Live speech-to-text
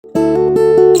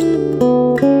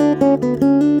I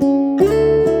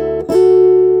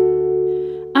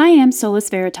am Solus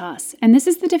Veritas, and this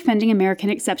is the Defending American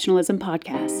Exceptionalism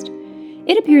podcast.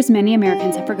 It appears many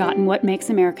Americans have forgotten what makes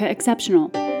America exceptional.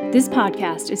 This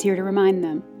podcast is here to remind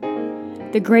them.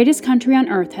 The greatest country on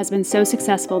earth has been so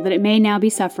successful that it may now be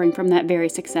suffering from that very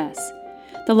success.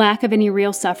 The lack of any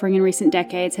real suffering in recent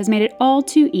decades has made it all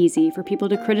too easy for people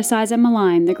to criticize and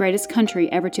malign the greatest country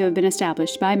ever to have been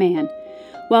established by man,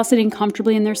 while sitting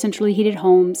comfortably in their centrally heated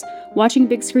homes, watching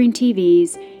big screen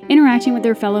TVs, interacting with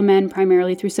their fellow men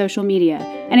primarily through social media,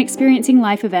 and experiencing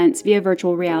life events via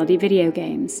virtual reality video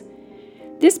games.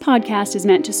 This podcast is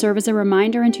meant to serve as a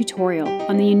reminder and tutorial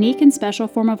on the unique and special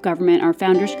form of government our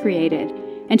founders created,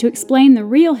 and to explain the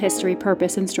real history,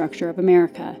 purpose, and structure of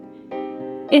America.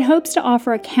 It hopes to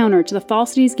offer a counter to the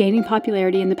falsities gaining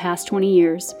popularity in the past 20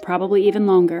 years, probably even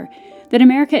longer, that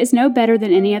America is no better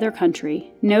than any other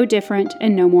country, no different,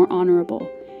 and no more honorable.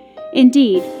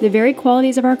 Indeed, the very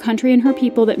qualities of our country and her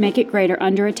people that make it great are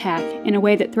under attack in a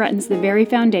way that threatens the very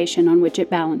foundation on which it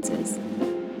balances.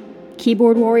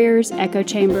 Keyboard warriors, echo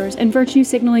chambers, and virtue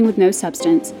signaling with no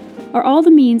substance are all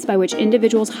the means by which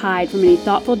individuals hide from any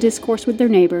thoughtful discourse with their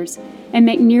neighbors and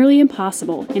make nearly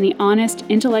impossible any honest,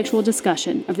 intellectual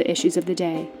discussion of the issues of the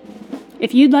day.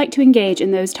 If you'd like to engage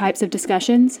in those types of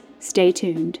discussions, stay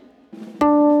tuned.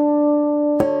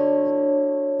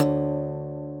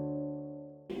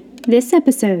 This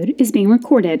episode is being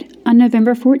recorded on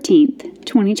November 14th,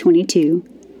 2022.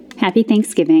 Happy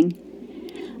Thanksgiving.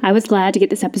 I was glad to get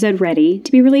this episode ready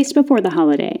to be released before the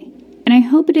holiday, and I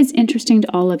hope it is interesting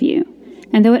to all of you,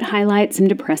 and though it highlights some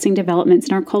depressing developments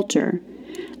in our culture,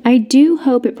 I do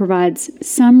hope it provides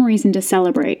some reason to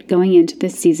celebrate going into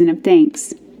this season of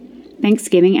thanks.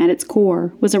 Thanksgiving at its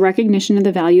core was a recognition of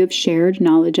the value of shared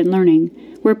knowledge and learning,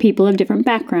 where people of different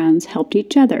backgrounds helped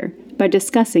each other by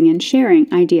discussing and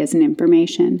sharing ideas and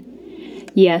information.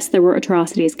 Yes, there were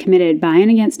atrocities committed by and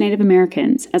against Native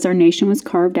Americans as our nation was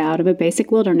carved out of a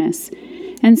basic wilderness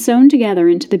and sewn together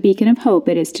into the beacon of hope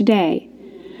it is today.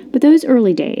 But those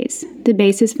early days, the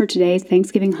basis for today's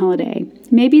Thanksgiving holiday,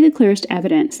 may be the clearest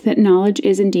evidence that knowledge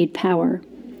is indeed power.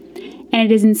 And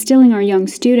it is instilling our young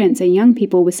students and young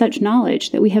people with such knowledge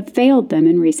that we have failed them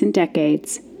in recent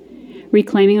decades.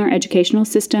 Reclaiming our educational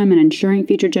system and ensuring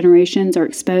future generations are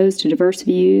exposed to diverse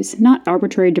views, not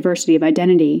arbitrary diversity of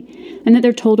identity, and that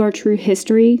they're told our true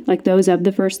history, like those of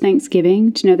the first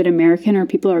Thanksgiving, to know that America and our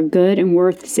people are good and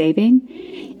worth saving,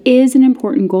 is an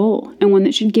important goal, and one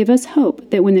that should give us hope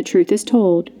that when the truth is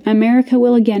told, America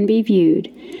will again be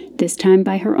viewed, this time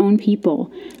by her own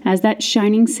people, as that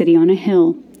shining city on a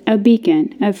hill, a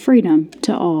beacon of freedom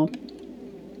to all.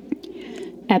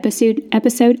 Episode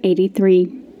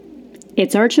 83.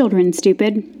 It's our children,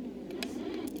 stupid.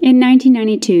 In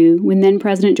 1992, when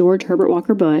then-President George Herbert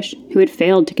Walker Bush, who had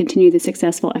failed to continue the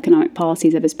successful economic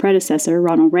policies of his predecessor,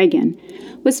 Ronald Reagan,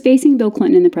 was facing Bill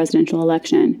Clinton in the presidential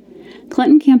election,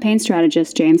 Clinton campaign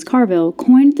strategist James Carville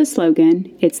coined the slogan,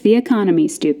 "It's the economy,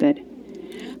 stupid."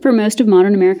 For most of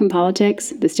modern American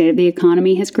politics, the state of the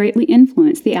economy has greatly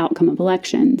influenced the outcome of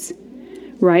elections.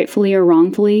 Rightfully or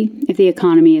wrongfully, if the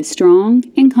economy is strong,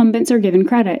 incumbents are given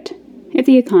credit. If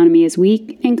the economy is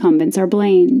weak, incumbents are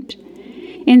blamed.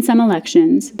 In some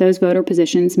elections, those voter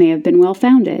positions may have been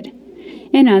well-founded.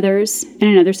 In others, and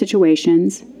in other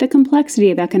situations, the complexity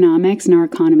of economics in our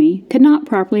economy could not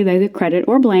properly lay the credit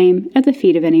or blame at the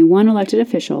feet of any one elected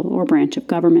official or branch of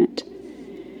government.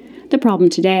 The problem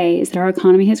today is that our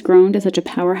economy has grown to such a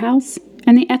powerhouse,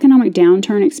 and the economic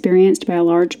downturn experienced by a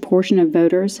large portion of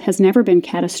voters has never been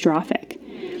catastrophic,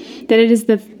 that it is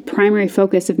the primary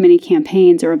focus of many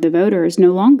campaigns or of the voters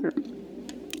no longer.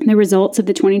 The results of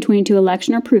the 2022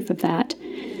 election are proof of that.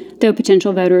 Though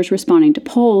potential voters responding to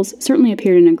polls certainly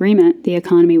appeared in agreement the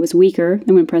economy was weaker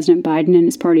than when President Biden and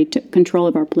his party took control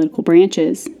of our political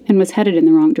branches and was headed in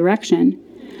the wrong direction,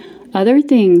 other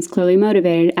things clearly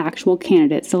motivated actual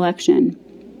candidate selection.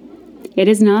 It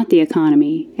is not the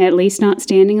economy, at least not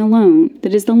standing alone,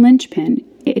 that is the linchpin.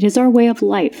 It is our way of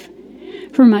life.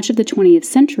 For much of the 20th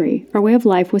century, our way of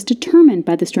life was determined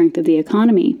by the strength of the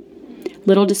economy.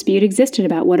 Little dispute existed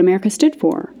about what America stood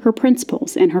for, her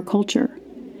principles, and her culture.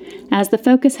 As the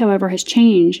focus, however, has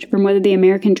changed from whether the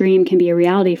American dream can be a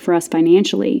reality for us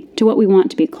financially to what we want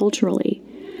to be culturally,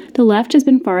 the left has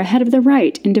been far ahead of the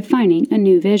right in defining a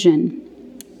new vision.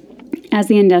 As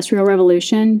the Industrial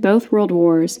Revolution, both world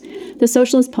wars, the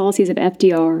socialist policies of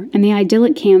FDR, and the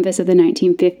idyllic canvas of the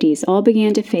 1950s all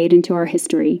began to fade into our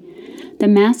history, the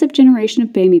massive generation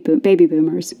of baby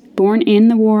boomers, born in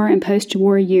the war and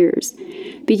post-war years,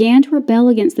 began to rebel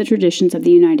against the traditions of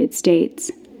the United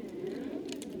States.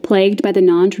 Plagued by the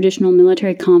non-traditional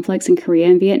military conflicts in Korea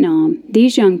and Vietnam,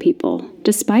 these young people,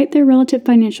 despite their relative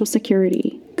financial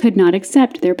security, could not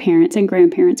accept their parents' and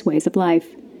grandparents' ways of life.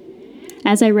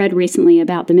 As I read recently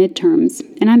about the midterms,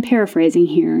 and I'm paraphrasing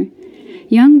here,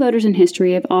 young voters in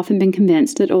history have often been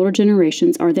convinced that older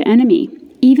generations are the enemy,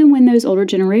 even when those older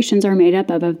generations are made up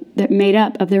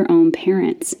of their own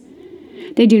parents.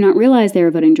 They do not realize they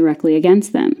are voting directly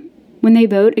against them. When they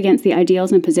vote against the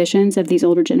ideals and positions of these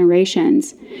older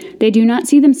generations, they do not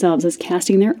see themselves as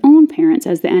casting their own parents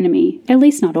as the enemy, at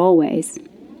least not always.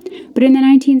 But in the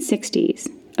 1960s,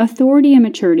 authority and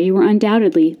maturity were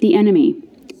undoubtedly the enemy.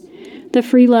 The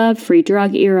free love, free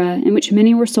drug era, in which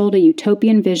many were sold a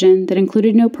utopian vision that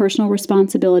included no personal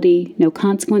responsibility, no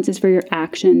consequences for your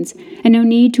actions, and no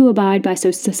need to abide by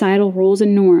societal rules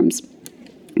and norms,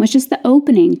 was just the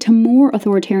opening to more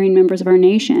authoritarian members of our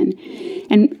nation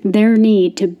and their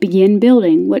need to begin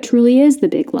building what truly is the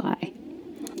big lie.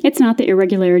 It's not the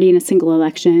irregularity in a single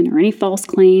election or any false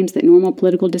claims that normal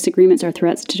political disagreements are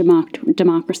threats to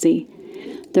democracy.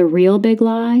 The real big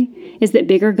lie is that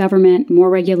bigger government, more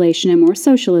regulation, and more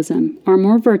socialism are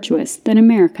more virtuous than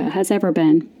America has ever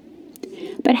been.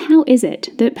 But how is it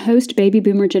that post-baby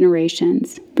boomer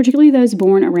generations, particularly those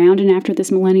born around and after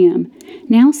this millennium,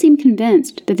 now seem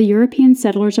convinced that the European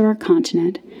settlers of our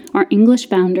continent, our English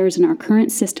founders, and our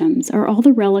current systems are all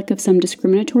the relic of some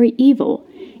discriminatory evil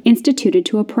instituted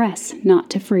to oppress, not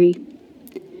to free?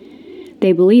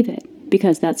 They believe it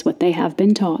because that's what they have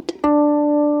been taught.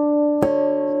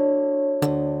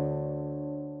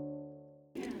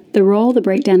 The role the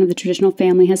breakdown of the traditional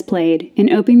family has played in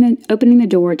opening the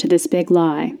door to this big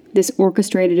lie, this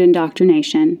orchestrated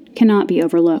indoctrination, cannot be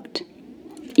overlooked.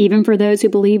 Even for those who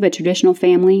believe a traditional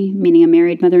family, meaning a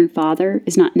married mother and father,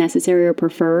 is not necessary or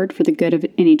preferred for the good of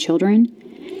any children,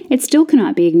 it still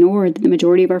cannot be ignored that the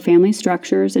majority of our family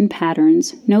structures and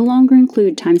patterns no longer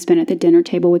include time spent at the dinner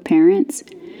table with parents,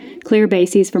 clear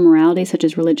bases for morality such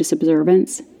as religious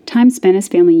observance, time spent as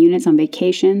family units on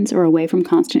vacations or away from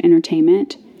constant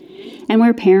entertainment, and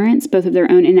where parents, both of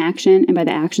their own inaction and by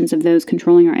the actions of those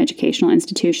controlling our educational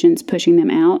institutions pushing them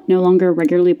out, no longer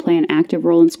regularly play an active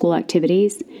role in school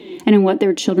activities and in what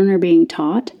their children are being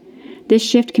taught, this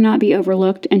shift cannot be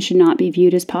overlooked and should not be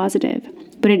viewed as positive.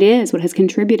 But it is what has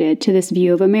contributed to this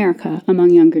view of America among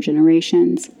younger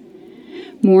generations.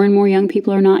 More and more young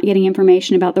people are not getting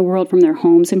information about the world from their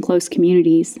homes and close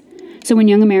communities. So when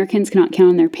young Americans cannot count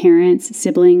on their parents,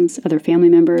 siblings, other family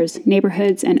members,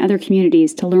 neighborhoods, and other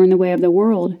communities to learn the way of the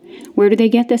world, where do they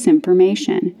get this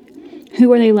information?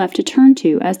 Who are they left to turn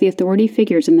to as the authority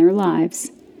figures in their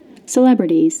lives?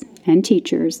 Celebrities and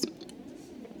teachers.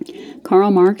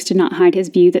 Karl Marx did not hide his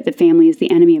view that the family is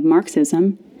the enemy of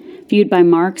Marxism. Viewed by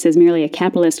Marx as merely a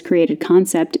capitalist-created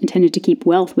concept intended to keep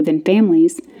wealth within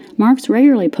families, Marx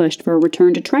regularly pushed for a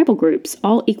return to tribal groups,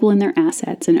 all equal in their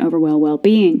assets and overall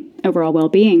well-being.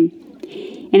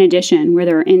 In addition, where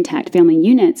there are intact family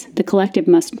units, the collective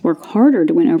must work harder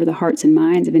to win over the hearts and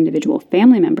minds of individual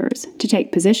family members to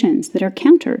take positions that are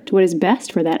counter to what is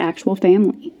best for that actual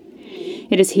family.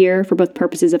 It is here for both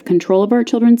purposes of control of our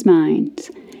children's minds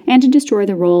and to destroy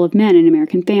the role of men in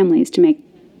American families to make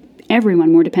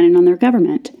everyone more dependent on their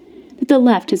government, that the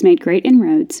left has made great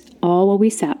inroads, all while we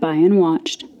sat by and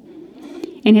watched.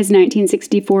 In his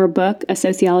 1964 book, A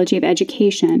Sociology of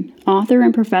Education, author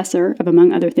and professor of,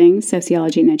 among other things,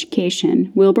 sociology and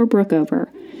education, Wilbur Brookover,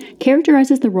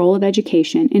 characterizes the role of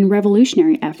education in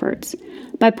revolutionary efforts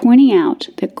by pointing out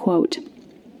that, quote,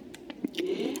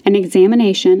 an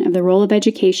examination of the role of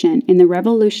education in the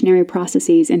revolutionary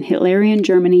processes in Hitlerian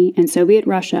Germany and Soviet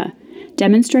Russia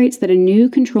demonstrates that a new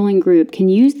controlling group can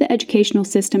use the educational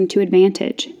system to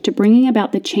advantage, to bringing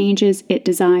about the changes it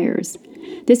desires.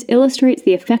 This illustrates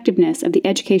the effectiveness of the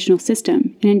educational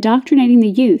system in indoctrinating the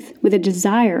youth with a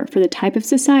desire for the type of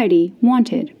society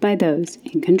wanted by those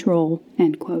in control,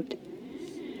 end quote.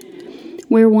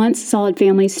 Where once solid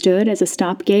families stood as a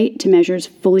stopgate to measures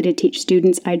fully to teach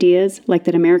students ideas like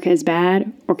that America is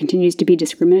bad or continues to be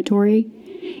discriminatory,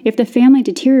 if the family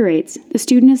deteriorates, the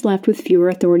student is left with fewer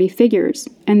authority figures,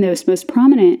 and those most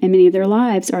prominent in many of their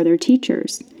lives are their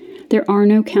teachers. There are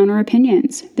no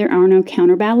counter-opinions. There are no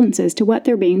counterbalances to what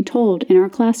they're being told in our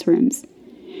classrooms.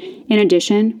 In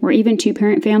addition, where even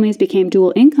two-parent families became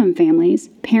dual-income families,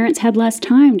 parents had less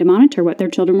time to monitor what their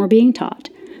children were being taught,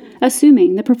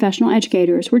 assuming the professional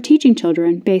educators were teaching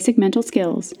children basic mental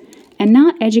skills and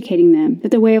not educating them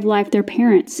that the way of life their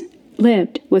parents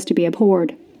lived was to be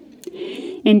abhorred.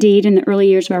 Indeed, in the early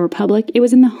years of our republic, it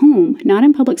was in the home, not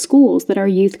in public schools, that our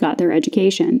youth got their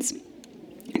educations.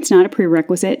 It's not a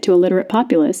prerequisite to a literate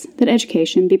populace that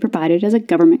education be provided as a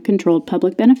government-controlled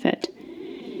public benefit.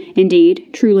 Indeed,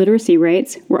 true literacy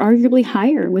rates were arguably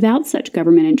higher without such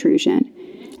government intrusion,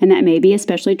 and that may be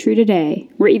especially true today,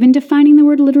 where even defining the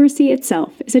word literacy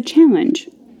itself is a challenge,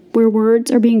 where words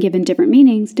are being given different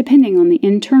meanings depending on the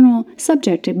internal,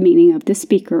 subjective meaning of the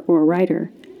speaker or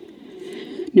writer.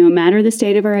 No matter the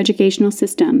state of our educational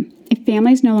system, if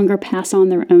families no longer pass on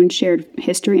their own shared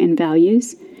history and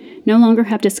values, no longer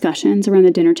have discussions around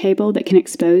the dinner table that can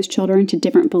expose children to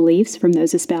different beliefs from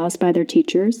those espoused by their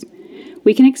teachers,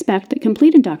 we can expect that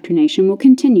complete indoctrination will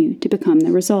continue to become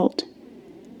the result.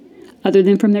 Other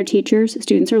than from their teachers,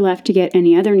 students are left to get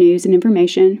any other news and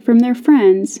information from their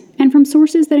friends and from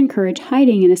sources that encourage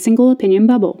hiding in a single opinion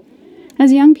bubble,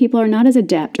 as young people are not as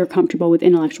adept or comfortable with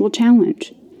intellectual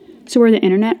challenge. So where the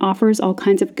internet offers all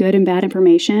kinds of good and bad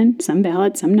information, some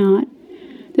valid, some not,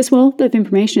 this wealth of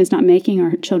information is not making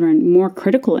our children more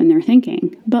critical in their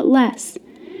thinking, but less.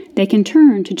 They can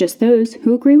turn to just those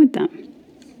who agree with them.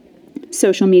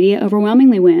 Social media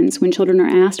overwhelmingly wins when children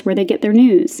are asked where they get their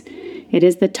news. It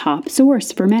is the top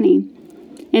source for many.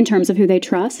 In terms of who they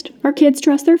trust, our kids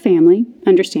trust their family,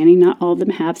 understanding not all of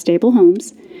them have stable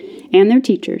homes, and their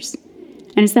teachers.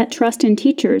 And it's that trust in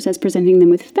teachers as presenting them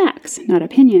with facts, not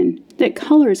opinion, that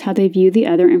colors how they view the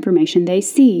other information they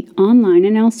see online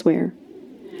and elsewhere.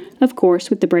 Of course,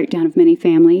 with the breakdown of many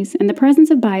families and the presence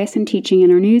of bias in teaching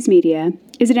in our news media,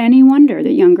 is it any wonder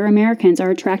that younger Americans are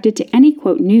attracted to any,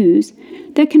 quote, news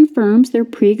that confirms their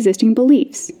pre-existing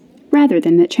beliefs, rather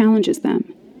than that challenges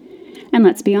them? And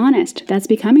let's be honest, that's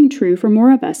becoming true for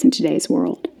more of us in today's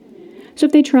world. So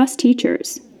if they trust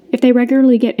teachers, if they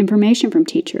regularly get information from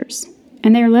teachers,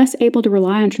 and they are less able to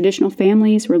rely on traditional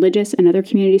families, religious, and other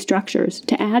community structures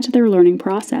to add to their learning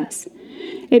process,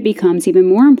 it becomes even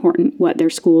more important what their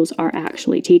schools are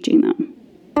actually teaching them.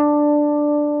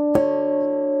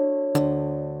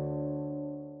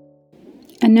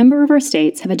 A number of our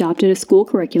states have adopted a school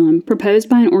curriculum proposed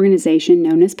by an organization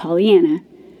known as Pollyanna.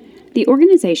 The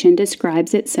organization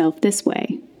describes itself this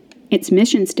way. Its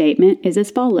mission statement is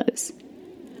as follows: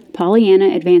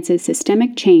 Pollyanna advances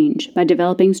systemic change by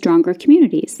developing stronger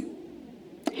communities.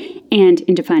 And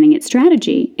in defining its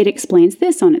strategy, it explains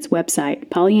this on its website,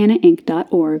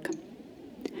 pollyannainc.org.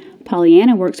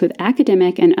 Pollyanna works with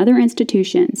academic and other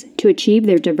institutions to achieve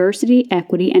their diversity,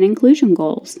 equity, and inclusion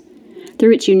goals.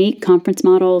 Through its unique conference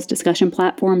models, discussion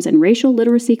platforms, and racial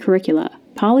literacy curricula,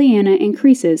 Pollyanna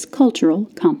increases cultural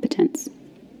competence.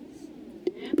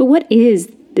 But what is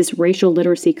this racial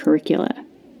literacy curricula?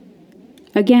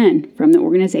 Again, from the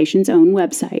organization's own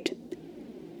website.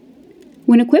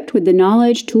 When equipped with the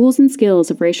knowledge, tools, and skills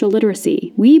of racial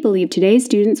literacy, we believe today's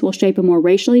students will shape a more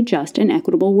racially just and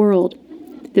equitable world.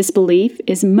 This belief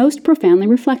is most profoundly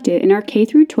reflected in our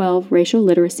K-12 racial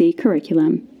literacy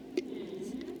curriculum.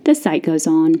 The site goes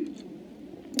on.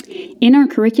 In our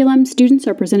curriculum, students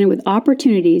are presented with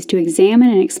opportunities to examine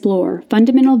and explore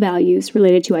fundamental values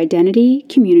related to identity,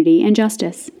 community, and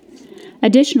justice.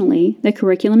 Additionally, the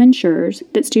curriculum ensures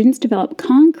that students develop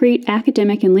concrete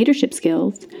academic and leadership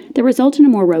skills that result in a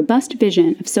more robust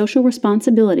vision of social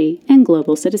responsibility and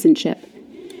global citizenship.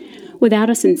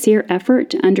 Without a sincere effort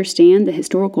to understand the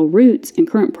historical roots and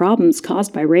current problems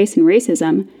caused by race and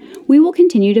racism, we will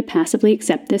continue to passively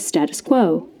accept this status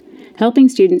quo. Helping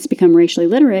students become racially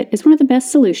literate is one of the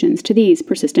best solutions to these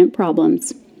persistent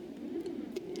problems.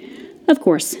 Of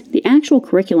course, the actual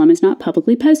curriculum is not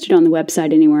publicly posted on the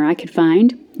website anywhere I could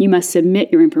find. You must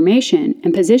submit your information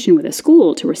and position with a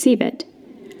school to receive it.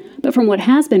 But from what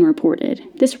has been reported,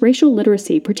 this racial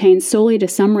literacy pertains solely to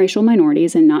some racial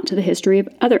minorities and not to the history of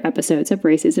other episodes of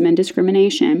racism and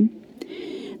discrimination.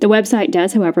 The website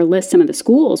does, however, list some of the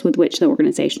schools with which the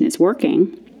organization is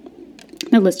working.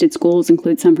 The listed schools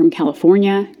include some from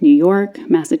California, New York,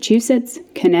 Massachusetts,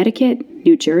 Connecticut,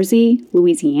 New Jersey,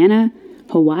 Louisiana,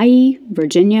 Hawaii,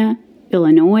 Virginia,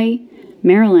 Illinois,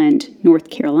 Maryland, North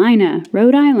Carolina,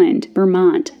 Rhode Island,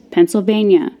 Vermont,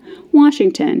 Pennsylvania,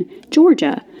 Washington,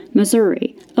 Georgia,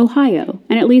 Missouri, Ohio,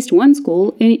 and at least one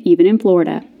school even in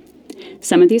Florida.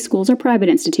 Some of these schools are private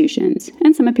institutions,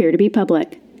 and some appear to be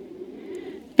public.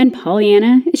 And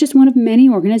Pollyanna is just one of many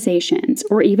organizations,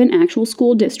 or even actual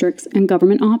school districts and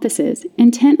government offices,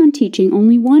 intent on teaching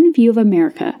only one view of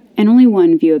America and only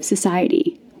one view of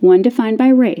society, one defined by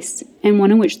race, and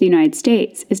one in which the United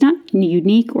States is not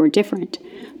unique or different,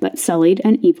 but sullied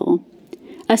and evil,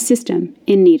 a system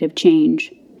in need of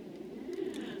change.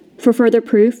 For further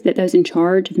proof that those in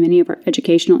charge of many of our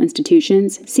educational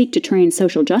institutions seek to train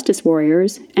social justice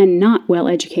warriors and not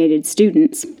well-educated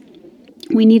students,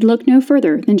 we need look no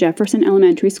further than Jefferson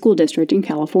Elementary School District in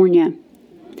California.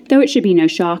 Though it should be no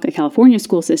shock a California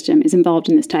school system is involved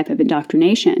in this type of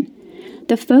indoctrination,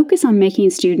 The focus on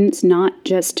making students not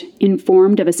just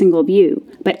informed of a single view,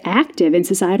 but active in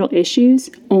societal issues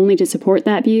only to support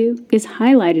that view is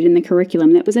highlighted in the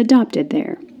curriculum that was adopted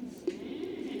there.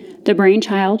 The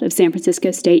brainchild of San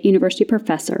Francisco State University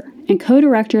professor and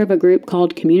co-director of a group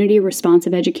called Community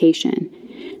Responsive Education,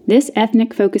 this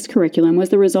ethnic-focused curriculum was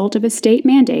the result of a state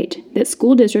mandate that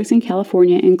school districts in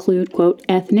California include, quote,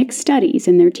 ethnic studies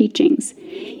in their teachings,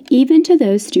 even to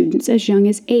those students as young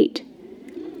as 8.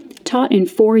 Taught in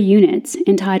 4 units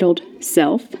entitled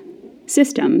Self,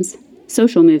 Systems,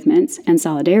 Social Movements, and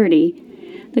Solidarity,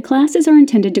 the classes are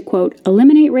intended to, quote,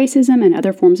 eliminate racism and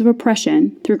other forms of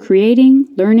oppression through creating,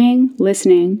 learning,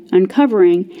 listening,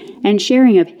 uncovering, and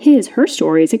sharing of her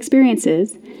stories,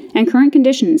 experiences, and current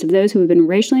conditions of those who have been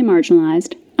racially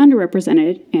marginalized,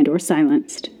 underrepresented, and or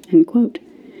silenced, end quote.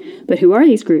 But who are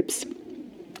these groups?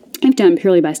 If done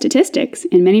purely by statistics,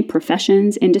 in many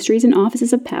professions, industries, and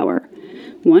offices of power,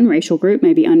 one racial group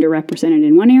may be underrepresented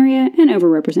in one area and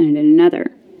overrepresented in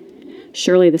another.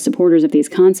 Surely the supporters of these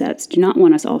concepts do not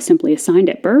want us all simply assigned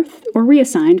at birth or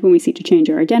reassigned when we seek to change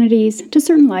our identities to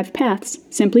certain life paths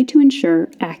simply to ensure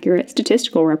accurate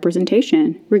statistical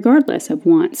representation, regardless of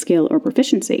want, skill, or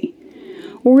proficiency.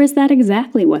 Or is that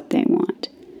exactly what they want?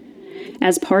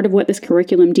 As part of what this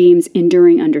curriculum deems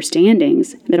enduring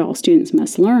understandings that all students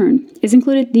must learn, is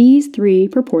included these 3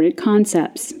 purported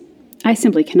concepts. I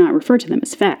simply cannot refer to them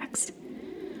as facts.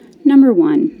 Number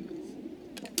 1,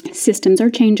 systems are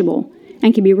changeable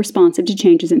and can be responsive to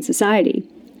changes in society.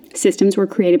 Systems were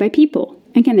created by people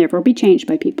and can therefore be changed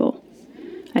by people.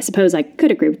 I suppose I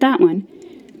could agree with that one.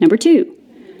 Number 2,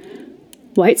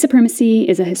 white supremacy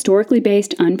is a historically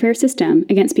based unfair system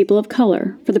against people of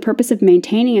color for the purpose of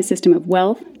maintaining a system of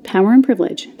wealth, power, and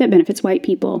privilege that benefits white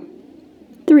people.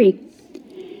 3,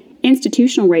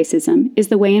 institutional racism is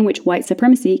the way in which white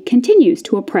supremacy continues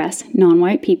to oppress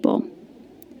non-white people.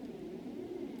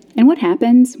 And what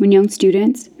happens when young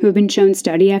students who have been shown in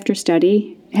study after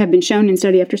study,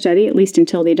 at least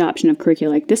until the adoption of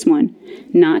curricula like this one,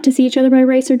 not to see each other by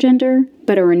race or gender,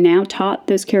 but are now taught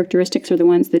those characteristics are the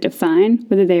ones that define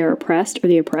whether they are oppressed or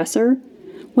the oppressor?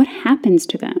 What happens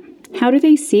to them? How do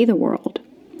they see the world?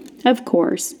 Of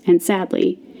course, and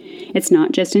sadly, it's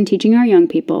not just in teaching our young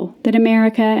people that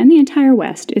America and the entire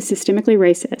West is systemically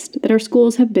racist that our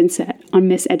schools have been set on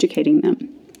miseducating them.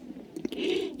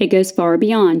 It goes far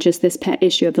beyond just this pet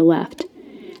issue of the left.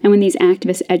 And when these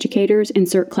activist educators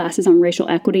insert classes on racial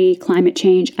equity, climate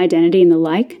change, identity, and the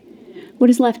like, what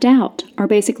is left out are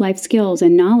basic life skills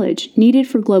and knowledge needed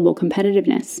for global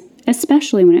competitiveness,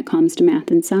 especially when it comes to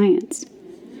math and science.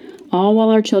 All while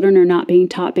our children are not being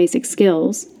taught basic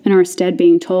skills and are instead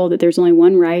being told that there's only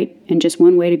one right and just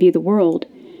one way to view the world,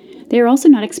 they are also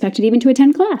not expected even to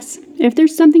attend class if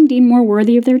there's something deemed more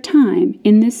worthy of their time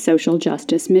in this social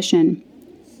justice mission.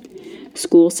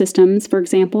 School systems, for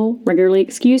example, regularly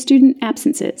excuse student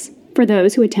absences for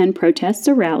those who attend protests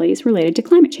or rallies related to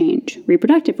climate change,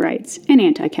 reproductive rights, and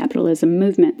anti-capitalism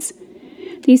movements.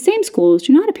 These same schools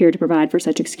do not appear to provide for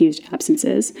such excused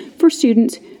absences for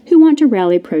students who want to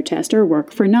rally, protest, or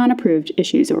work for non-approved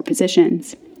issues or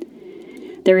positions.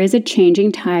 There is a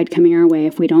changing tide coming our way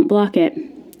if we don't block it.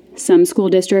 Some school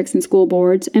districts and school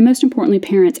boards, and most importantly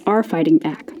parents, are fighting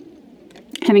back.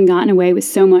 Having gotten away with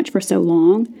so much for so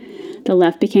long, the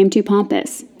left became too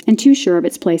pompous and too sure of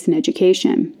its place in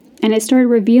education, and it started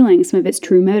revealing some of its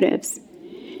true motives.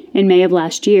 In May of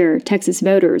last year, Texas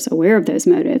voters, aware of those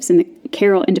motives in the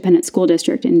Carroll Independent School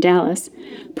District in Dallas,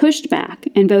 pushed back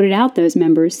and voted out those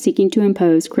members seeking to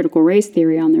impose critical race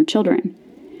theory on their children.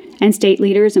 And state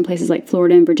leaders in places like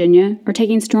Florida and Virginia are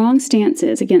taking strong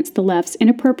stances against the left's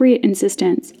inappropriate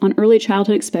insistence on early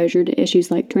childhood exposure to issues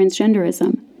like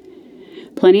transgenderism.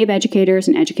 Plenty of educators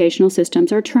and educational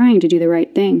systems are trying to do the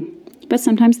right thing, but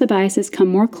sometimes the biases come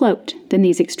more cloaked than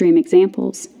these extreme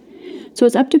examples. So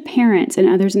it's up to parents and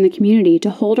others in the community to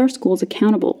hold our schools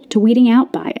accountable to weeding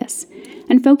out bias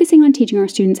and focusing on teaching our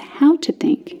students how to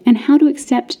think and how to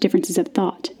accept differences of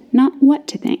thought, not what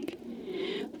to think.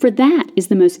 For that is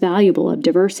the most valuable of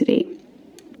diversity.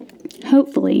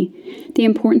 Hopefully, the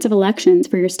importance of elections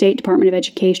for your State Department of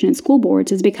Education and school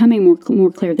boards is becoming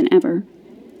more clear than ever.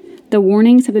 The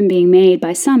warnings have been being made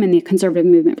by some in the conservative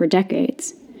movement for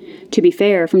decades. To be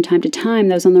fair, from time to time,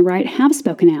 those on the right have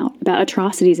spoken out about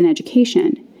atrocities in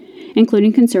education,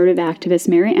 including conservative activist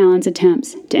Mary Allen's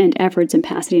attempts to end efforts in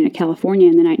Pasadena, California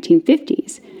in the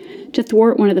 1950s, to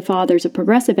thwart one of the fathers of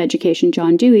progressive education,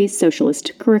 John Dewey's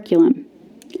socialist curriculum.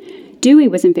 Dewey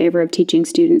was in favor of teaching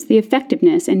students the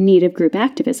effectiveness and need of group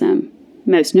activism,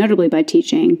 most notably by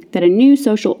teaching that a new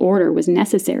social order was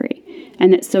necessary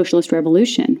and that socialist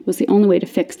revolution was the only way to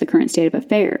fix the current state of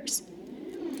affairs.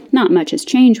 Not much has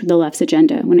changed with the left's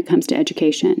agenda when it comes to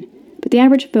education, but the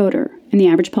average voter and the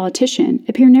average politician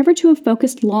appear never to have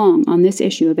focused long on this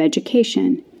issue of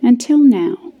education until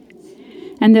now.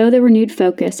 And though the renewed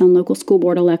focus on local school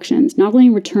board elections not only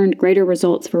returned greater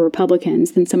results for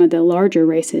Republicans than some of the larger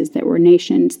races that were the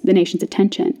nation's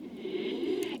attention,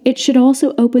 it should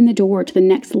also open the door to the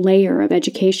next layer of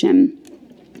education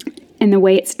and the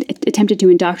way it's attempted to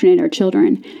indoctrinate our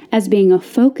children as being a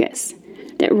focus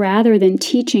that rather than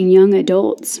teaching young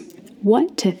adults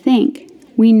what to think,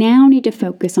 we now need to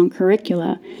focus on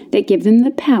curricula that give them the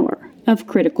power of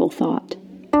critical thought.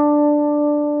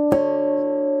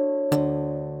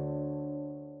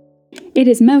 It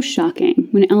is most shocking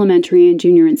when elementary and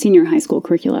junior and senior high school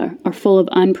curricula are full of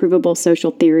unprovable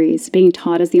social theories being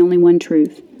taught as the only one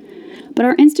truth. But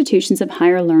our institutions of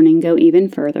higher learning go even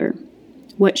further.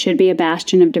 What should be a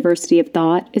bastion of diversity of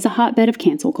thought is a hotbed of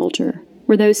cancel culture,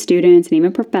 where those students and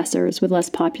even professors with less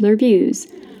popular views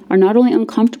are not only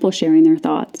uncomfortable sharing their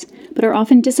thoughts, but are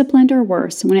often disciplined or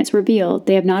worse when it's revealed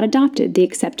they have not adopted the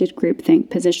accepted groupthink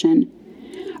position.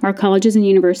 Our colleges and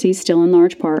universities still in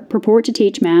large part purport to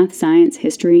teach math, science,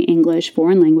 history, English,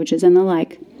 foreign languages, and the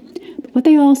like. But what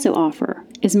they also offer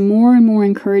is more and more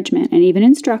encouragement and even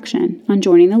instruction on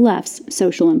joining the left's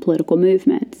social and political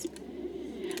movements.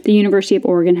 The University of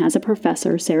Oregon has a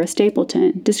professor, Sarah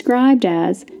Stapleton, described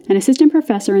as an assistant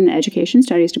professor in the Education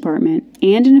Studies Department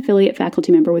and an affiliate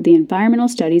faculty member with the Environmental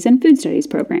Studies and Food Studies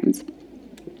programs.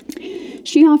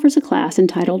 She offers a class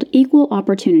entitled Equal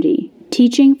Opportunity,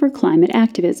 Teaching for Climate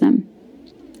Activism.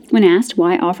 When asked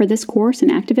why offer this course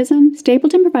in activism,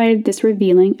 Stapleton provided this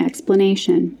revealing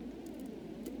explanation.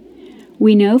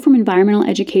 We know from environmental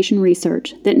education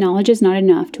research that knowledge is not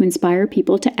enough to inspire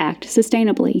people to act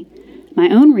sustainably. My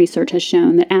own research has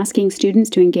shown that asking students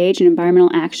to engage in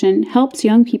environmental action helps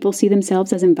young people see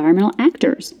themselves as environmental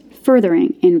actors,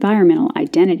 furthering environmental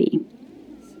identity.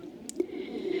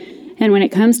 And when it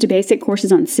comes to basic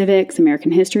courses on civics,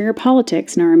 American history, or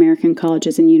politics in our American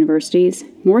colleges and universities,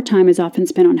 more time is often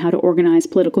spent on how to organize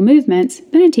political movements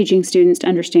than in teaching students to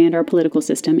understand our political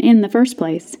system in the first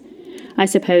place. I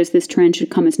suppose this trend should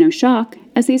come as no shock,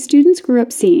 as these students grew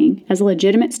up seeing, as a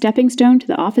legitimate stepping stone to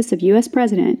the office of U.S.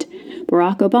 President,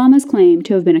 Barack Obama's claim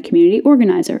to have been a community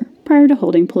organizer prior to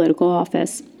holding political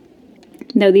office.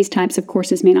 Though these types of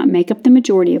courses may not make up the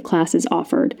majority of classes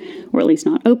offered, or at least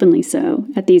not openly so,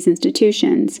 at these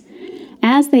institutions,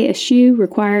 as they eschew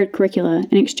required curricula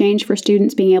in exchange for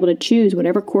students being able to choose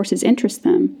whatever courses interest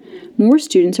them, more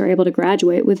students are able to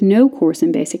graduate with no course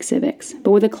in basic civics,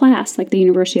 but with a class like the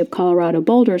University of Colorado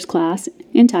Boulder's class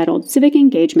entitled Civic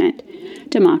Engagement,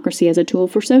 Democracy as a Tool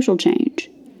for Social Change.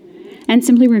 And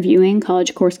simply reviewing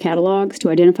college course catalogs to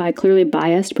identify clearly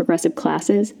biased progressive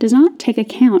classes does not take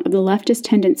account of the leftist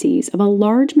tendencies of a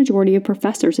large majority of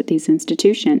professors at these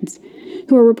institutions,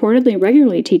 who are reportedly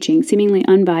regularly teaching seemingly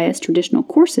unbiased traditional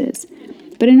courses,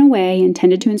 but in a way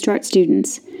intended to instruct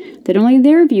students that only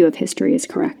their view of history is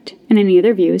correct, and any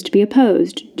other view is to be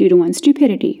opposed due to one's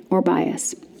stupidity or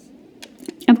bias.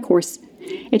 Of course,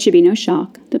 it should be no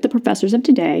shock that the professors of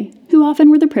today, who often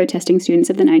were the protesting students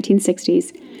of the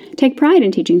 1960s, take pride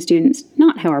in teaching students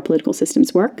not how our political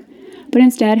systems work, but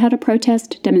instead how to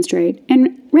protest, demonstrate,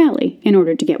 and rally in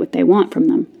order to get what they want from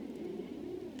them.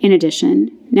 In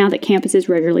addition, now that campuses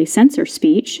regularly censor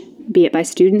speech, be it by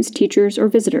students, teachers, or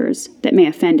visitors, that may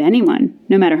offend anyone,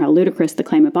 no matter how ludicrous the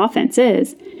claim of offense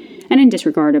is, and in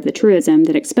disregard of the truism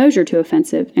that exposure to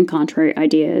offensive and contrary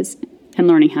ideas and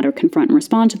learning how to confront and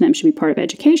respond to them should be part of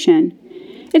education,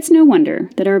 it's no wonder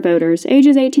that our voters,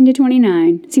 ages 18 to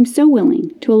 29, seem so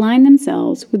willing to align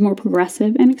themselves with more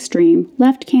progressive and extreme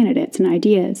left candidates and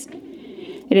ideas.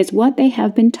 It is what they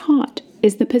have been taught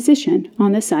is the position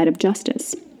on the side of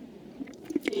justice.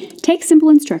 Take simple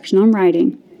instruction on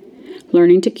writing.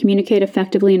 Learning to communicate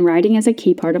effectively in writing is a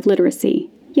key part of literacy.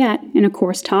 Yet, in a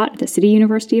course taught at the City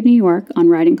University of New York on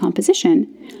writing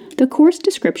composition, the course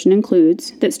description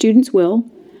includes that students will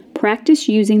practice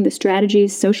using the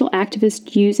strategies social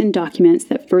activists use in documents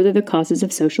that further the causes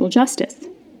of social justice.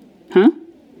 Huh?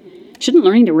 Shouldn't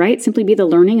learning to write simply be the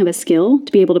learning of a skill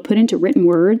to be able to put into written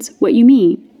words what you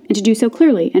mean, and to do so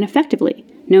clearly and effectively,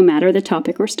 no matter the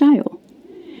topic or style?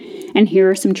 And here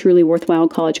are some truly worthwhile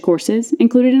college courses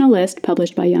included in a list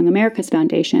published by Young America's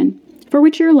Foundation, for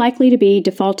which you're likely to be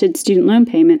defaulted student loan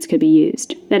payments could be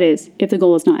used. That is, if the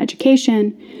goal is not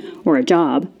education or a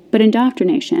job, but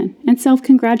indoctrination and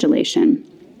self-congratulation.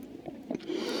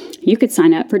 You could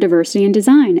sign up for Diversity in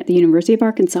Design at the University of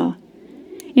Arkansas,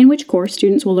 in which course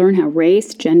students will learn how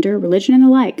race, gender, religion, and the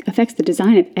like affects the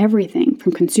design of everything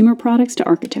from consumer products to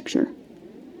architecture.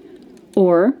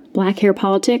 Or Black Hair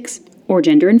Politics, Or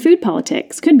gender and food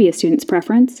politics could be a student's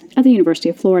preference at the University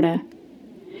of Florida.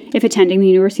 If attending the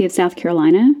University of South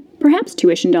Carolina, perhaps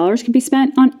tuition dollars could be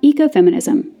spent on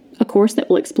ecofeminism, a course that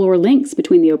will explore links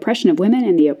between the oppression of women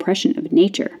and the oppression of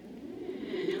nature.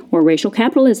 Or racial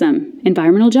capitalism,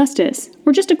 environmental justice,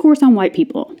 or just a course on white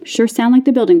people sure sound like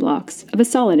the building blocks of a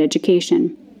solid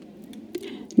education.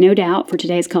 No doubt, for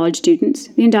today's college students,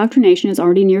 the indoctrination is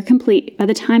already near complete by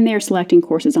the time they are selecting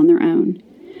courses on their own.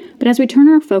 But as we turn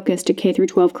our focus to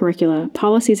K-12 curricula,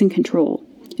 policies, and control,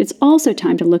 it's also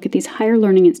time to look at these higher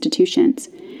learning institutions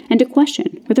and to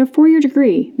question whether a four-year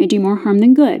degree may do more harm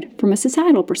than good from a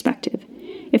societal perspective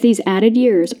if these added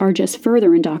years are just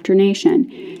further indoctrination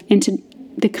into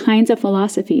the kinds of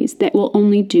philosophies that will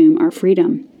only doom our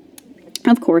freedom.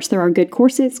 Of course, there are good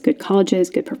courses, good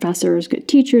colleges, good professors, good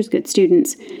teachers, good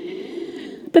students.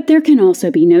 But there can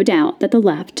also be no doubt that the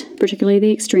left, particularly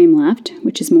the extreme left,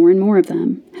 which is more and more of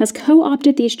them, has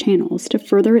co-opted these channels to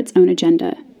further its own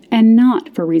agenda, and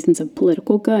not for reasons of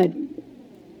political good.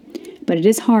 But it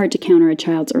is hard to counter a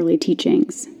child's early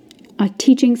teachings.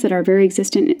 Teachings that our very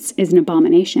existence is an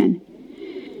abomination.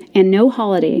 And no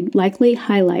holiday likely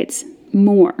highlights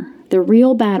more the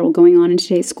real battle going on in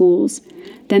today's schools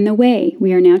than the way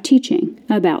we are now teaching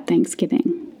about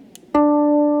Thanksgiving.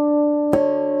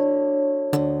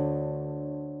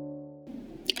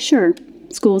 Sure,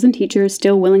 schools and teachers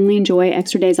still willingly enjoy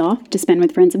extra days off to spend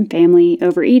with friends and family,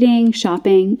 overeating,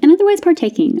 shopping, and otherwise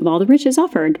partaking of all the riches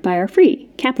offered by our free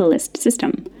capitalist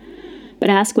system.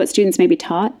 But ask what students may be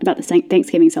taught about the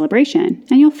Thanksgiving celebration,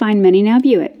 and you'll find many now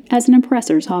view it as an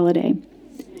oppressor's holiday.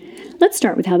 Let's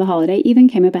start with how the holiday even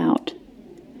came about.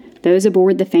 Those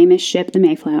aboard the famous ship the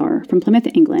Mayflower from Plymouth,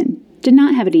 England, did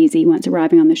not have it easy once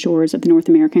arriving on the shores of the North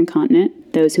American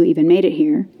continent, those who even made it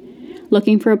here.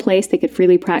 Looking for a place they could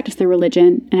freely practice their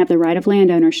religion and have the right of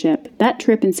land ownership, that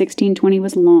trip in 1620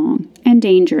 was long and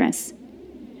dangerous.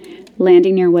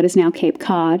 Landing near what is now Cape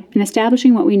Cod and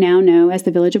establishing what we now know as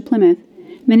the village of Plymouth,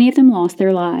 many of them lost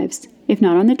their lives, if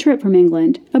not on the trip from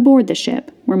England, aboard the ship,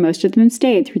 where most of them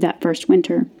stayed through that first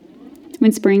winter.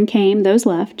 When spring came, those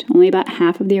left, only about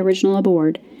half of the original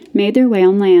aboard, made their way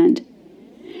on land.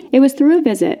 It was through a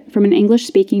visit from an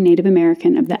English-speaking Native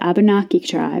American of the Abenaki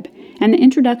tribe and the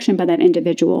introduction by that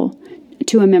individual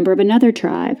to a member of another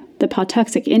tribe, the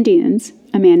Patuxet Indians,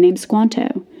 a man named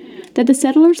Squanto, that the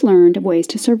settlers learned of ways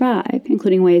to survive,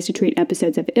 including ways to treat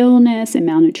episodes of illness and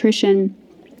malnutrition,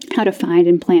 how to find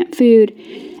and plant food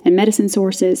and medicine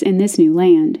sources in this new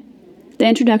land. The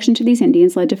introduction to these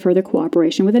Indians led to further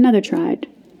cooperation with another tribe,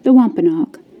 the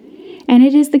Wampanoag. And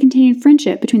it is the continued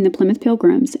friendship between the Plymouth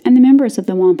Pilgrims and the members of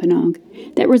the Wampanoag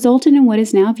that resulted in what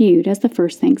is now viewed as the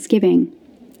first Thanksgiving.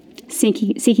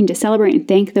 Seeking to celebrate and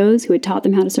thank those who had taught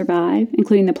them how to survive,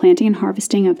 including the planting and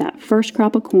harvesting of that first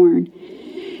crop of corn.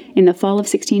 In the fall of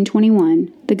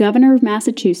 1621, the governor of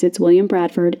Massachusetts, William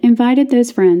Bradford, invited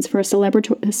those friends for a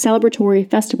celebratory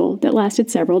festival that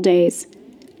lasted several days,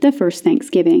 the first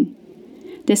Thanksgiving.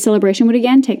 This celebration would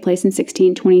again take place in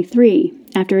 1623,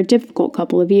 after a difficult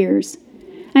couple of years.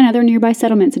 And other nearby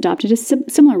settlements adopted a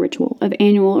similar ritual of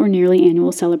annual or nearly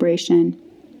annual celebration.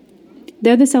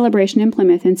 Though the celebration in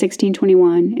Plymouth in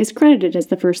 1621 is credited as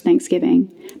the first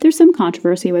Thanksgiving, there's some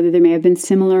controversy whether there may have been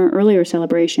similar earlier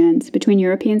celebrations between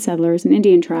European settlers and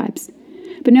Indian tribes.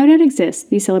 But no doubt exists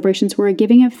these celebrations were a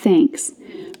giving of thanks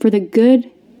for the good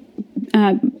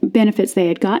benefits they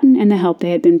had gotten and the help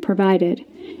they had been provided,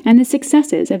 and the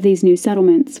successes of these new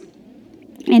settlements.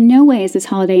 In no way is this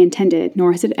holiday intended,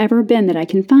 nor has it ever been that I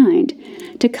can find,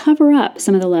 to cover up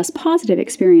some of the less positive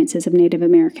experiences of Native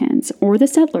Americans or the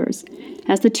settlers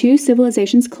as the two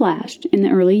civilizations clashed in the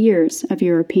early years of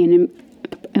European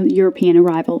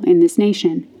arrival in this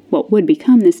nation, what would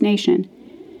become this nation.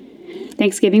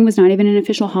 Thanksgiving was not even an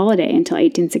official holiday until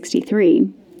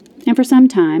 1863, and for some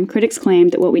time, critics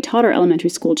claimed that what we taught our elementary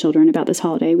school children about this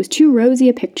holiday was too rosy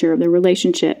a picture of the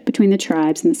relationship between the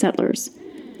tribes and the settlers.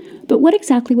 But what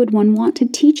exactly would one want to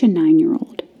teach a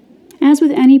 9-year-old? As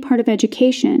with any part of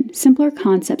education, simpler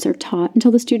concepts are taught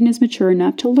until the student is mature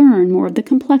enough to learn more of the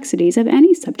complexities of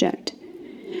any subject.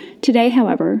 Today,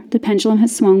 however, the pendulum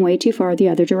has swung way too far the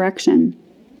other direction.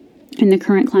 In the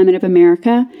current climate of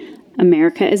America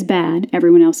is bad,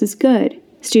 everyone else is good.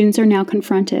 Students are now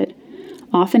confronted,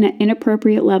 often at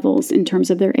inappropriate levels in terms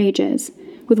of their ages,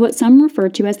 with what some refer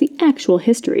to as the actual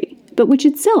history, but which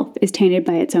itself is tainted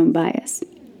by its own bias.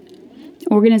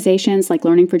 Organizations like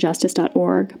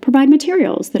learningforjustice.org provide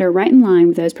materials that are right in line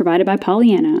with those provided by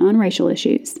Pollyanna on racial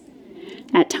issues.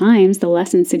 At times, the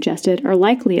lessons suggested are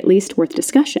likely at least worth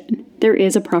discussion. There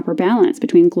is a proper balance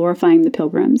between glorifying the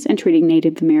Pilgrims and treating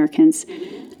Native Americans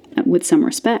with some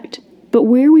respect. But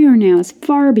where we are now is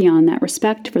far beyond that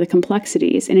respect for the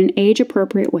complexities in an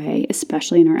age-appropriate way,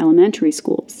 especially in our elementary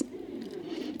schools.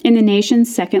 In the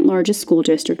nation's second largest school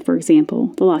district, for example,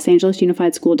 the Los Angeles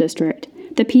Unified School District,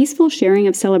 the peaceful sharing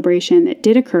of celebration that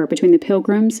did occur between the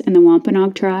Pilgrims and the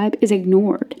Wampanoag tribe is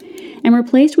ignored and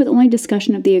replaced with only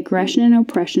discussion of the aggression and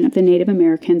oppression of the Native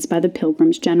Americans by the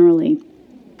Pilgrims generally.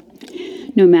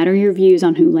 No matter your views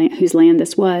on whose land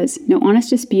this was, no honest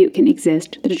dispute can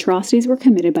exist that atrocities were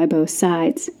committed by both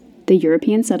sides, the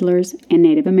European settlers and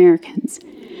Native Americans.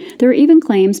 There are even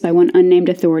claims by one unnamed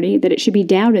authority that it should be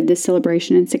doubted this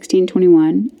celebration in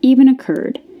 1621 even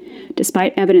occurred,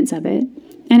 despite evidence of it,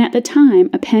 and at the time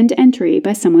a penned entry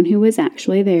by someone who was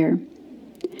actually there.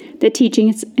 The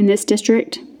teachings in this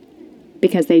district,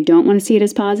 because they don't want to see it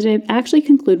as positive, actually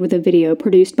conclude with a video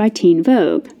produced by Teen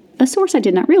Vogue, a source I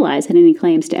did not realize had any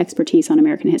claims to expertise on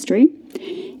American history,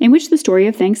 in which the story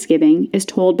of Thanksgiving is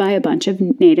told by a bunch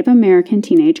of Native American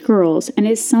teenage girls and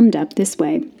is summed up this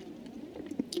way.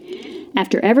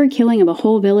 After every killing of a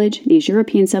whole village, these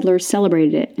European settlers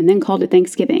celebrated it and then called it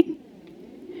Thanksgiving,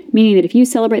 meaning that if you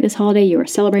celebrate this holiday, you are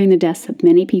celebrating the deaths of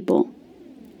many people.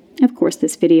 Of course,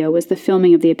 this video was the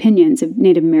filming of the opinions of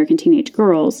Native American teenage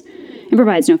girls and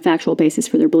provides no factual basis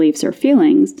for their beliefs or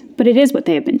feelings, but it is what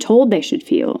they have been told they should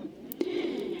feel.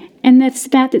 And the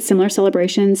fact that similar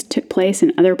celebrations took place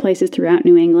in other places throughout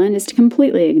New England is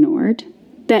completely ignored.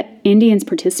 That Indians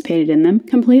participated in them,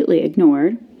 completely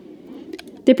ignored.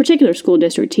 The particular school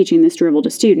district teaching this drivel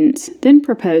to students then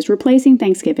proposed replacing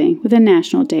Thanksgiving with a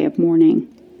national day of mourning.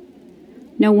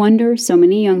 No wonder so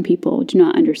many young people do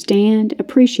not understand,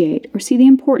 appreciate, or see the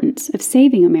importance of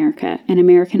saving America and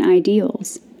American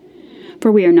ideals.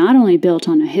 For we are not only built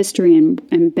on a history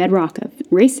and bedrock of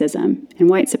racism and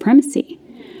white supremacy,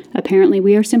 apparently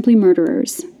we are simply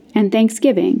murderers, and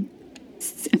Thanksgiving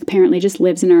apparently just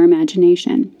lives in our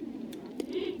imagination.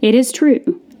 It is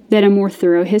true that a more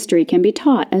thorough history can be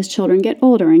taught as children get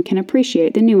older and can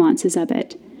appreciate the nuances of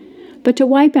it. But to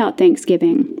wipe out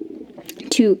Thanksgiving,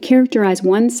 to characterize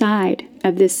one side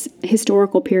of this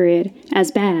historical period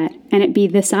as bad, and it be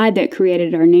the side that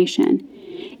created our nation,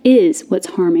 is what's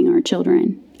harming our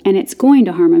children. And it's going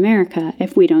to harm America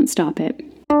if we don't stop it.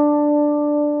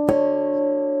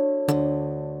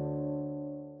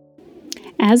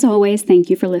 As always, thank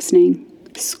you for listening.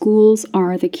 Schools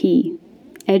are the key.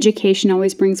 Education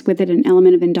always brings with it an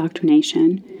element of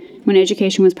indoctrination. When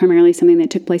education was primarily something that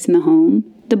took place in the home,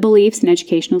 the beliefs and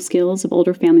educational skills of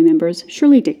older family members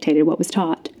surely dictated what was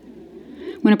taught.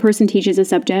 When a person teaches a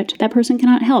subject, that person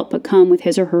cannot help but come with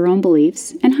his or her own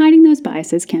beliefs, and hiding those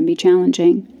biases can be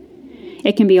challenging.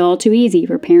 It can be all too easy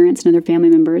for parents and other family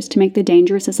members to make the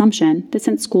dangerous assumption that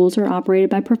since schools are operated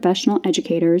by professional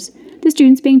educators, the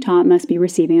students being taught must be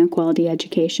receiving a quality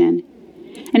education.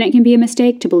 And it can be a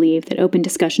mistake to believe that open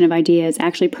discussion of ideas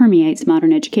actually permeates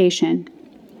modern education.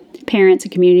 Parents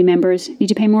and community members need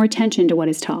to pay more attention to what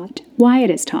is taught, why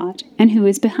it is taught, and who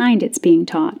is behind its being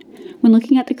taught when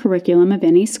looking at the curriculum of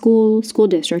any school, school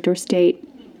district, or state.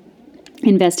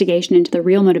 Investigation into the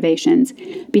real motivations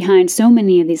behind so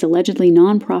many of these allegedly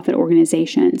nonprofit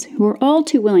organizations, who are all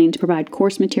too willing to provide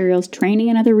course materials, training,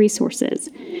 and other resources,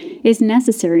 is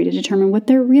necessary to determine what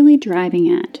they're really driving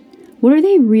at. What are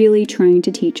they really trying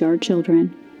to teach our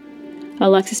children?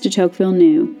 Alexis de Tocqueville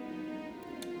knew.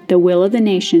 The will of the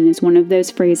nation is one of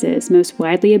those phrases most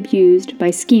widely abused by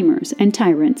schemers and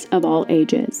tyrants of all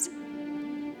ages.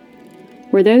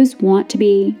 Where those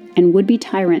want-to-be and would-be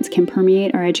tyrants can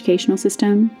permeate our educational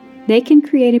system, they can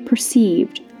create a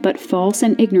perceived but false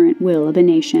and ignorant will of a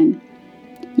nation.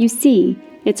 You see,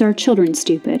 it's our children,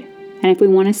 stupid, and if we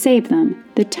want to save them,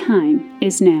 the time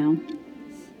is now.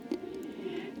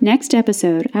 Next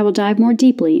episode, I will dive more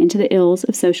deeply into the ills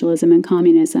of socialism and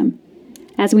communism.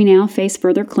 As we now face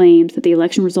further claims that the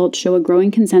election results show a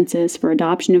growing consensus for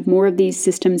adoption of more of these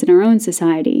systems in our own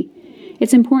society,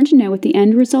 it's important to know what the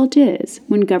end result is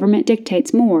when government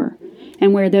dictates more,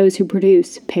 and where those who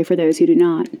produce pay for those who do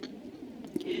not.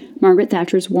 Margaret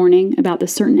Thatcher's warning about the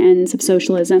certain ends of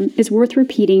socialism is worth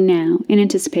repeating now in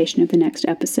anticipation of the next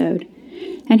episode.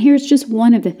 And here's just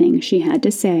one of the things she had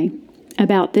to say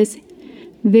about this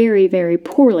very, very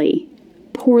poorly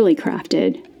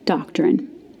crafted doctrine.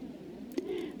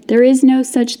 There is no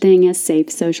such thing as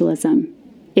safe socialism.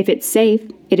 If it's safe,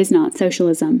 it is not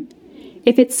socialism.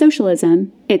 If it's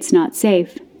socialism, it's not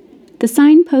safe. The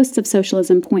signposts of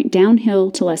socialism point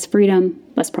downhill to less freedom,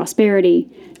 less prosperity,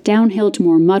 downhill to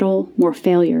more muddle, more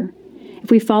failure. If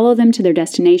we follow them to their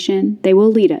destination, they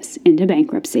will lead us into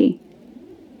bankruptcy.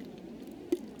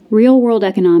 Real-world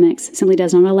economics simply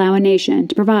does not allow a nation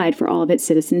to provide for all of its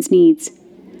citizens' needs.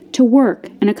 To work,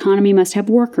 an economy must have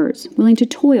workers willing to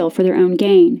toil for their own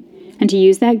gain, and to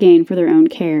use that gain for their own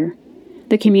care.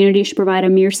 The community should provide a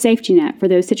mere safety net for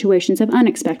those situations of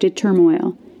unexpected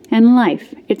turmoil, and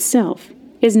life itself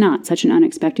is not such an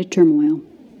unexpected turmoil.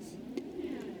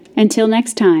 Until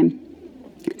next time,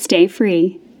 stay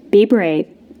free, be brave,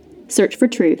 search for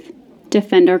truth,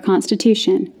 defend our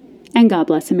Constitution, and God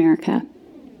bless America.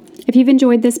 If you've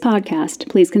enjoyed this podcast,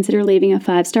 please consider leaving a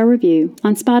 5-star review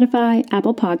on Spotify,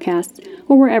 Apple Podcasts,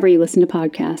 or wherever you listen to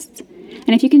podcasts.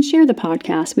 And if you can share the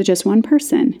podcast with just one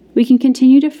person, we can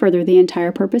continue to further the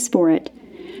entire purpose for it,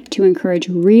 to encourage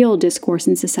real discourse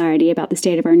in society about the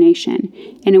state of our nation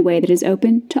in a way that is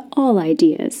open to all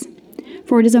ideas.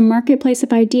 For it is a marketplace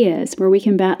of ideas where we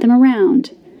can bat them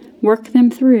around, work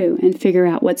them through, and figure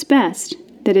out what's best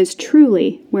that is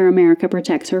truly where America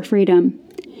protects her freedom.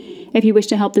 If you wish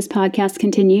to help this podcast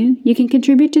continue, you can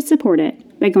contribute to support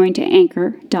it by going to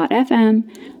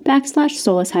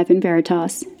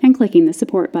anchor.fm/solus-veritas and clicking the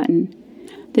support button.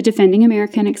 The Defending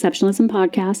American Exceptionalism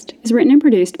podcast is written and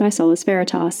produced by Solus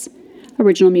Veritas.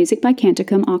 Original music by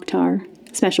Canticum Octar.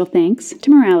 Special thanks to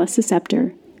Morales the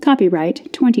Scepter.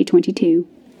 Copyright 2022.